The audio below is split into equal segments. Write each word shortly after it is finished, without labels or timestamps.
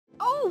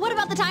what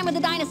about the time with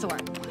the dinosaur?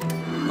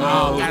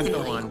 Oh, that's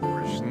the one.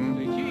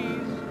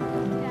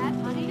 Dad,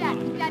 honey, Dad,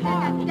 look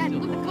at the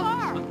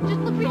car. Just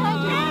look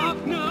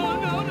behind you.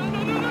 No.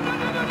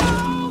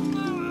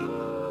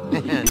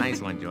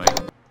 Nice one, Joy.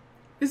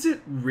 Is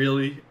it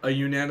really a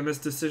unanimous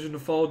decision to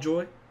follow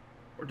Joy?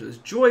 Or does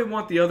Joy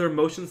want the other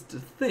emotions to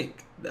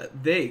think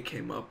that they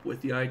came up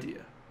with the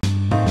idea?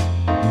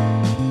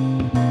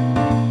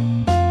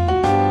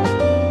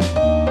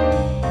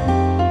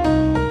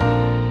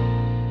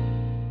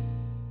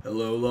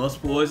 Hello,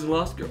 Lost Boys and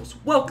Lost Girls.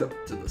 Welcome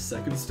to the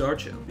Second Star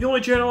Channel, the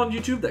only channel on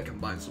YouTube that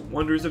combines the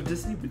wonders of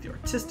Disney with the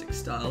artistic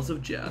styles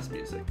of jazz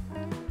music.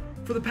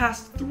 For the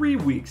past 3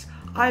 weeks,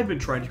 I've been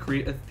trying to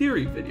create a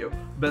theory video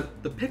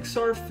about the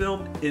Pixar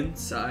film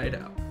Inside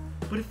Out,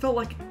 but it felt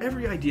like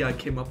every idea I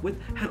came up with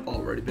had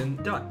already been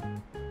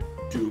done.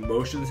 Do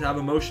emotions have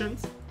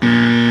emotions?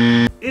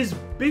 Is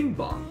Bing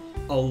Bong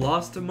a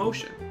lost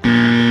emotion?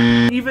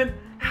 Even,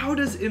 how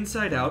does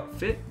Inside Out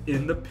fit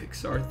in the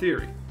Pixar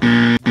theory?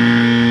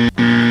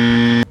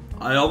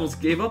 I almost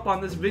gave up on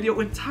this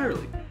video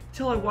entirely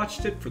till I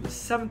watched it for the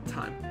 7th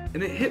time,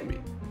 and it hit me.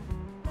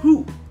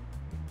 Who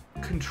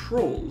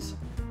controls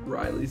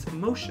Riley's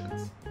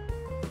emotions?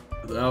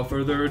 Without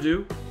further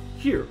ado,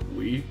 here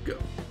we go.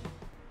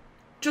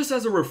 Just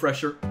as a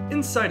refresher,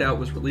 Inside Out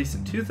was released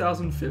in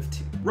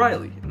 2015.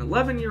 Riley, an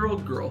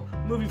 11-year-old girl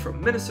moving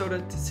from Minnesota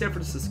to San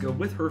Francisco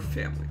with her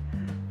family.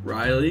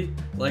 Riley,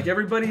 like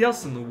everybody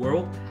else in the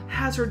world,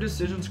 has her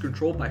decisions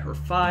controlled by her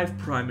 5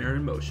 primary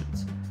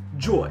emotions: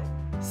 joy,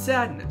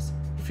 sadness,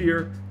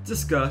 fear,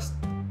 disgust,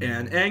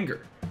 and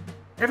anger.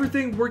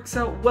 Everything works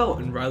out well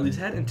in Riley's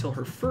head until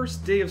her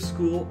first day of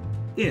school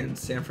in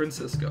San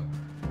Francisco.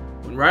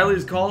 When Riley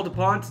is called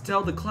upon to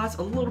tell the class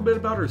a little bit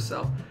about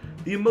herself,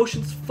 the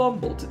emotions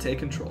fumble to take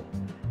control.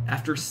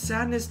 After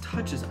sadness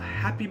touches a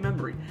happy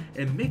memory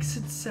and makes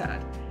it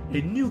sad,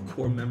 a new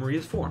core memory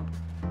is formed.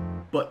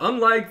 But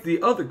unlike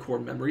the other core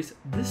memories,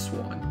 this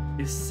one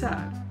is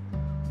sad.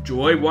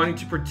 Joy, wanting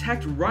to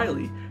protect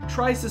Riley,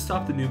 tries to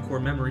stop the new core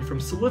memory from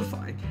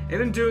solidifying,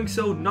 and in doing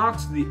so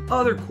knocks the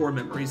other core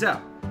memories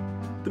out.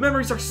 The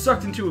memories are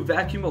sucked into a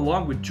vacuum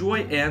along with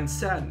joy and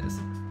sadness.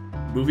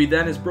 The movie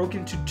then is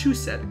broken into 2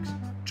 settings: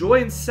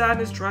 joy and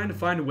sadness trying to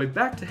find a way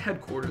back to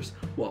headquarters,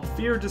 while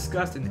fear,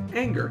 disgust, and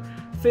anger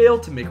fail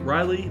to make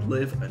Riley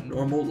live a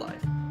normal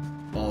life.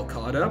 All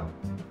caught up?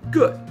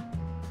 Good.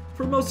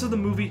 For most of the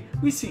movie,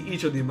 we see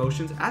each of the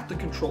emotions at the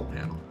control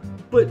panel,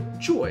 but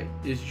joy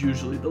is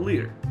usually the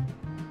leader.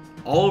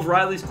 All of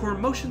Riley's core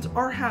emotions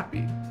are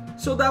happy,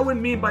 so that would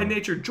mean by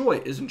nature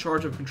joy is in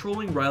charge of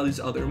controlling Riley's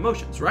other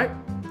emotions, right?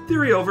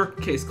 Theory over,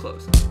 case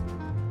closed.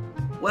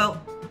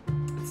 Well,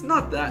 it's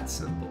not that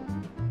simple.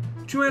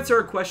 To answer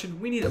our question,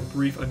 we need a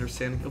brief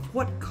understanding of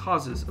what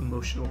causes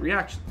emotional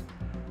reactions.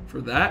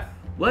 For that,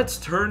 let's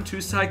turn to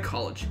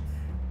psychology.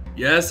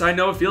 Yes, I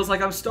know it feels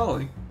like I'm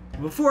stalling.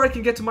 But before I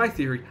can get to my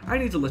theory, I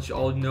need to let you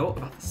all know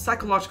about the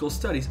psychological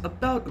studies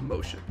about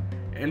emotion.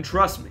 And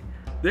trust me,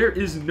 there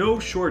is no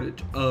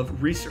shortage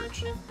of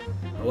research.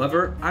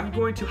 However, I'm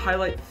going to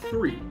highlight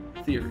 3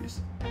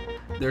 theories.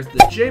 There's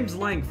the James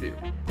Lange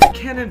theory, the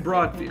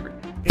Cannon-Broad theory,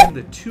 and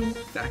the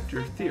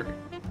 2-factor theory.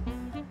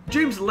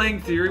 James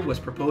Lange theory was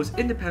proposed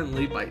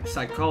independently by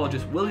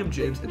psychologist William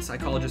James and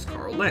psychologist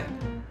Carl Lange.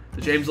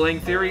 The James Lange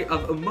theory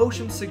of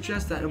emotions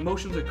suggests that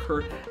emotions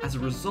occur as a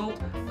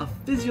result of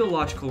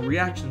physiological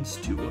reactions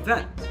to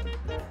events.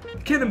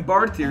 The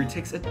Cannon-Broad theory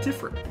takes a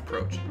different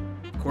approach.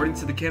 According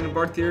to the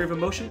Cannon-Broad theory of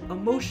emotion,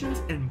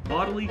 emotions and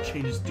bodily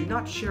changes do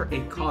not share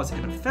a cause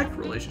and effect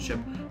relationship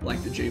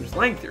like the James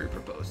Lange theory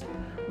proposed.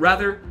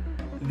 Rather,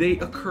 they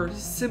occur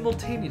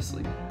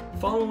simultaneously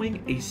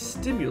following a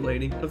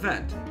stimulating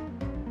event.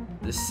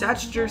 The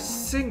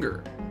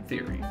Schachter-Singer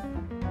theory,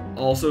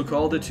 also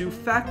called the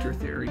 2-factor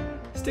theory,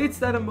 states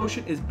that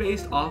emotion is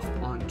based off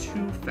on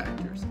 2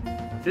 factors: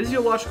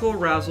 physiological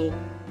arousal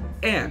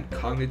and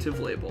cognitive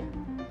label.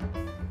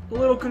 A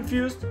little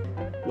confused?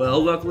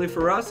 Well, luckily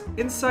for us,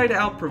 Inside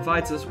Out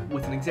provides us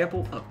with an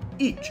example of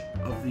each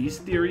of these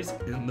theories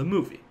in the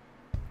movie.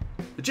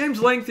 The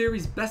James Lange theory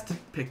is best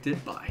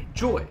depicted by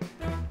Joy.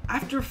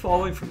 After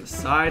falling from the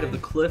side of the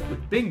cliff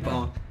with Bing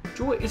Bong,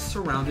 Joy is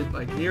surrounded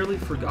by nearly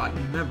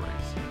forgotten memories.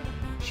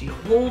 She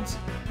holds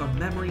a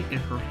memory in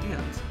her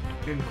hands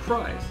and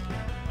cries.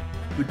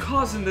 The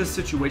cause in this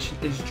situation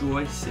is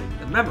Joy seeing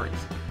the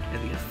memories,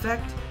 and the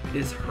effect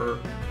is her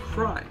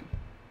crying.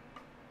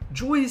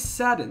 Joy is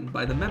saddened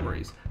by the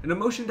memories, an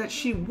emotion that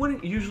she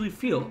wouldn't usually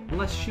feel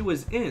unless she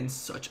was in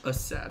such a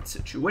sad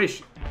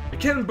situation. The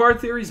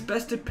Cannon-Broad theory is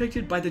best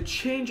depicted by the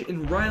change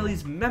in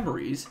Riley's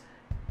memories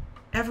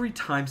every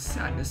time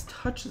sadness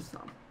touches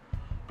them.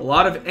 A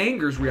lot of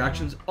Anger's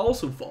reactions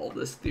also follow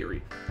this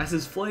theory, as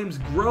his flames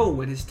grow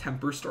when his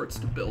temper starts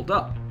to build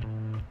up.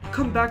 I'll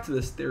come back to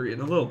this theory in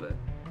a little bit.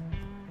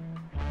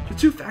 The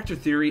 2-factor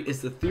theory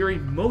is the theory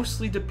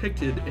mostly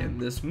depicted in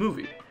this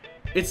movie.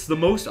 It's the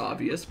most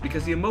obvious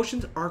because the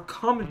emotions are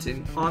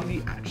commenting on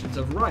the actions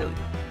of Riley.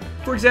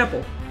 For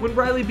example, when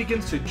Riley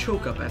begins to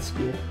choke up at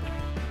school,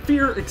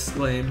 Fear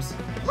exclaims,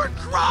 "We're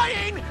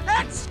crying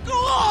at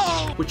school!"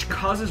 which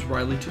causes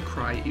Riley to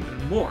cry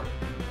even more.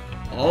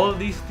 All of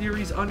these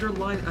theories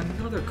underline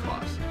another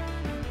cause.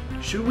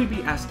 Should we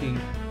be asking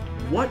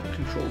what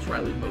controls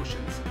Riley's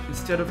emotions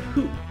instead of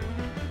who?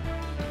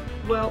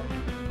 Well,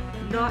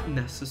 not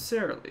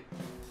necessarily.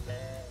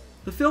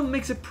 The film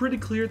makes it pretty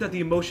clear that the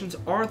emotions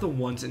are the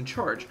ones in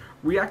charge,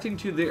 reacting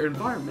to their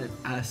environment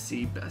as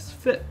see best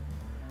fit.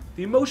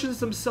 The emotions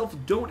themselves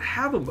don't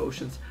have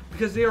emotions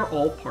because they are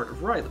all part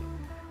of Riley.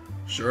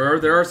 Sure,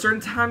 there are certain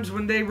times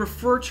when they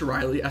refer to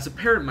Riley as a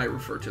parent might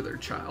refer to their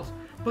child,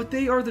 but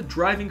they are the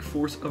driving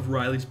force of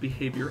Riley's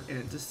behavior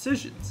and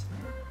decisions.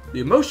 The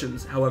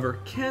emotions, however,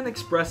 can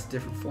express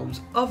different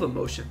forms of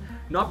emotion,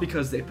 not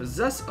because they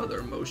possess other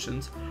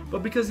emotions,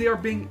 but because they are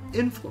being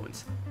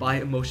influenced by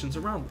emotions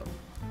around them.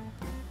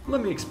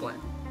 Let me explain.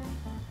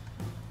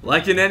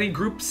 Like in any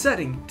group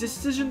setting,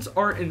 decisions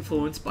are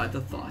influenced by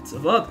the thoughts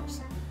of others.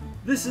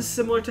 This is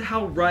similar to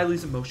how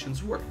Riley's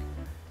emotions work.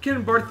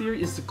 Ken Bar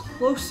theory is the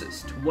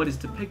closest to what is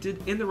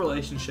depicted in the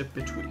relationship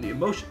between the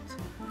emotions.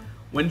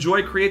 When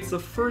Joy creates the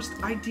first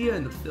idea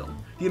in the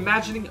film, the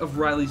imagining of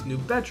Riley's new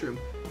bedroom,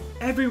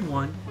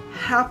 everyone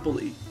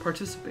happily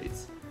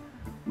participates.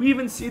 We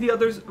even see the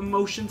other's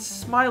emotions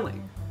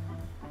smiling.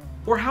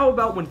 Or how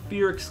about when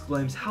Fear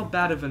exclaims how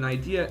bad of an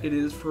idea it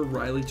is for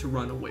Riley to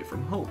run away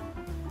from home?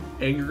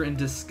 Anger and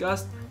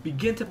disgust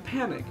begin to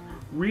panic,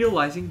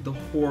 realizing the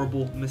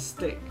horrible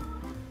mistake.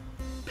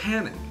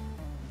 Panic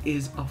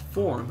is a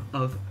form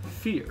of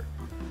fear.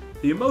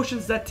 The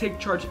emotions that take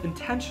charge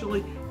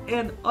intentionally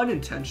and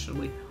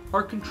unintentionally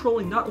are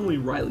controlling not only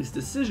Riley's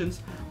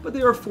decisions, but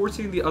they are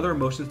forcing the other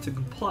emotions to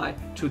comply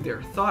to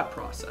their thought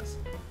process.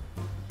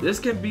 This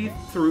can be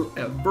through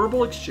a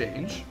verbal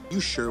exchange. You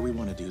sure we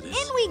want to do this?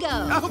 In we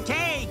go!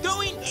 Okay,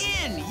 going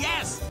in,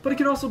 yes! But it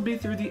can also be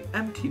through the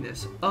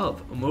emptiness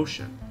of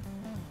emotion.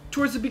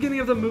 Towards the beginning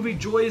of the movie,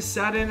 Joy is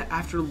saddened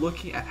after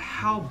looking at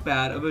how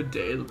bad of a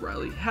day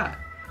Riley had.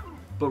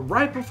 But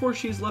right before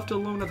she is left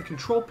alone at the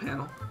control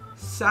panel,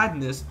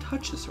 sadness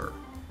touches her.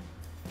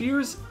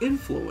 Fear's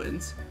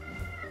influence,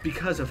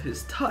 because of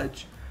his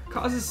touch,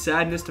 causes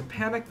sadness to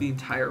panic the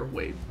entire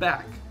way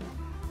back.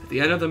 At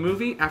the end of the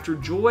movie, after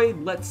Joy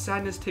lets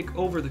sadness take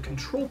over the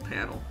control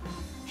panel,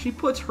 she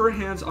puts her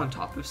hands on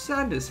top of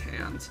sadness'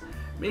 hands,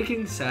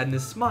 making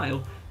sadness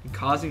smile and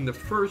causing the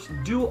first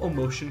dual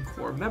emotion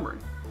core memory.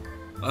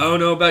 I don't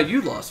know about you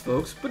lost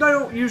folks, but I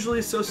don't usually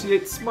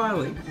associate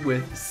smiling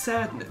with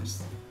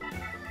sadness.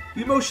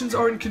 The emotions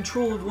are in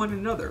control of one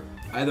another,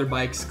 either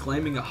by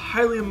exclaiming a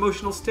highly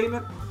emotional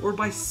statement or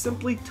by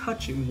simply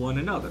touching one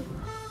another.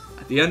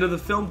 At the end of the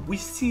film, we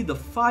see the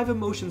 5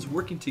 emotions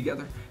working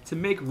together to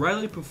make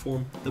Riley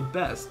perform the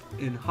best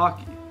in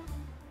hockey.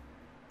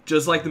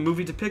 Just like the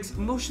movie depicts,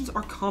 emotions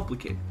are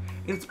complicated,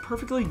 and it's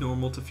perfectly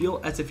normal to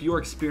feel as if you are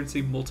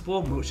experiencing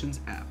multiple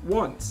emotions at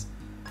once.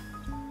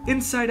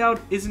 Inside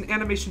Out is an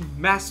animation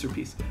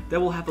masterpiece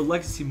that will have a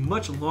legacy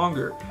much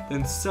longer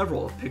than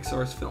several of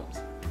Pixar's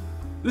films.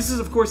 This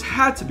is of course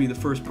had to be the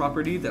first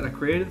property that I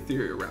created a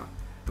theory around,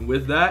 and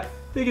with that,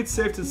 I think it's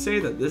safe to say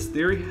that this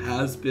theory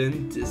has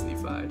been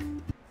Disney-fied.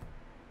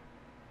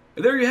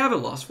 And there you have it,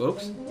 lost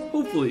folks.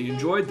 Hopefully you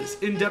enjoyed this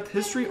in-depth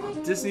history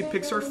on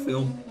Disney-Pixar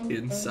film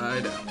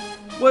Inside Out.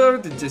 What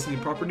other Disney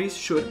properties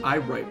should I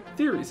write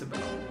theories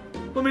about?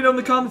 Let me know in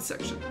the comments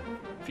section.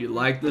 If you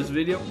liked this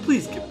video,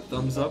 please give it a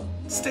thumbs up,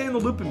 stay in the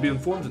loop and be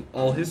informed in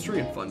all history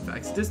and fun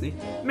facts Disney,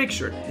 make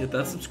sure to hit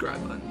that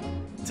subscribe button.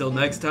 Until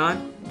next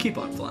time, keep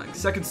on flying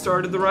second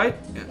star to the right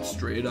and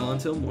straight on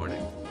till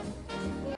morning.